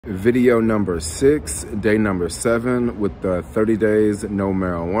Video number 6, day number 7 with the 30 days no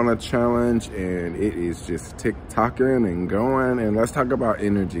marijuana challenge, and it is just tick-tocking and going. And let's talk about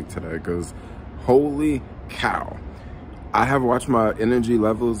energy today, because holy cow, I have watched my energy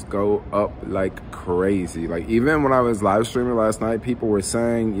levels go up like crazy. Like, even when I was live streaming last night, people were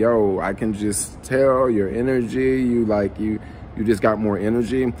saying, yo, I can just tell your energy, you just got more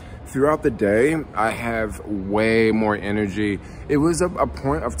energy. Throughout the day, I have way more energy. It was a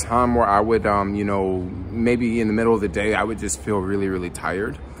point of time where I would, maybe in the middle of the day, I would just feel really, really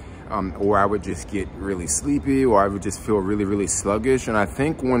tired. Or I would just get really sleepy, or I would just feel really, really sluggish. And I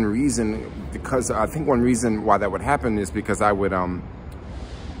think one reason why that would happen is because I would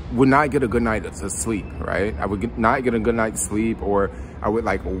not get a good night of sleep, right? I would not get a good night's sleep, or I would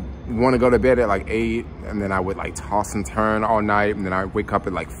want to go to bed at 8, and then I would toss and turn all night, and then I wake up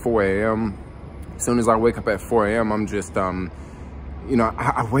at 4 a.m. As soon as I wake up at 4 a.m., I'm just,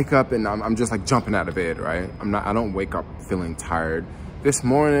 I wake up and I'm just jumping out of bed, right? I don't wake up feeling tired. This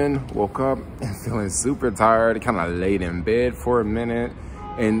morning, woke up and feeling super tired, kind of laid in bed for a minute,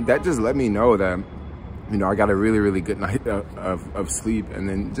 and that just let me know that I got a really, really good night of sleep. And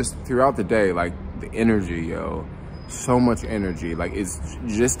then just throughout the day, the energy, yo, so much energy. It's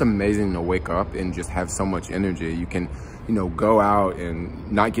just amazing to wake up and just have so much energy. You can, go out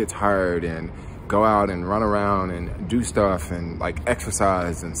and not get tired, and go out and run around and do stuff, and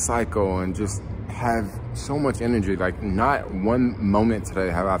exercise and cycle, and just have so much energy. Not one moment today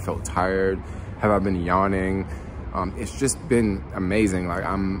have I felt tired, have I been yawning. It's just been amazing.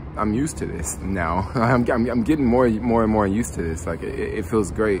 I'm used to this now. I'm getting more and more used to this. It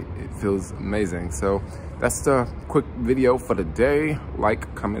feels great. It feels amazing. So that's the quick video for the day.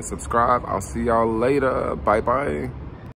 Like, comment, subscribe. I'll see y'all later. Bye bye.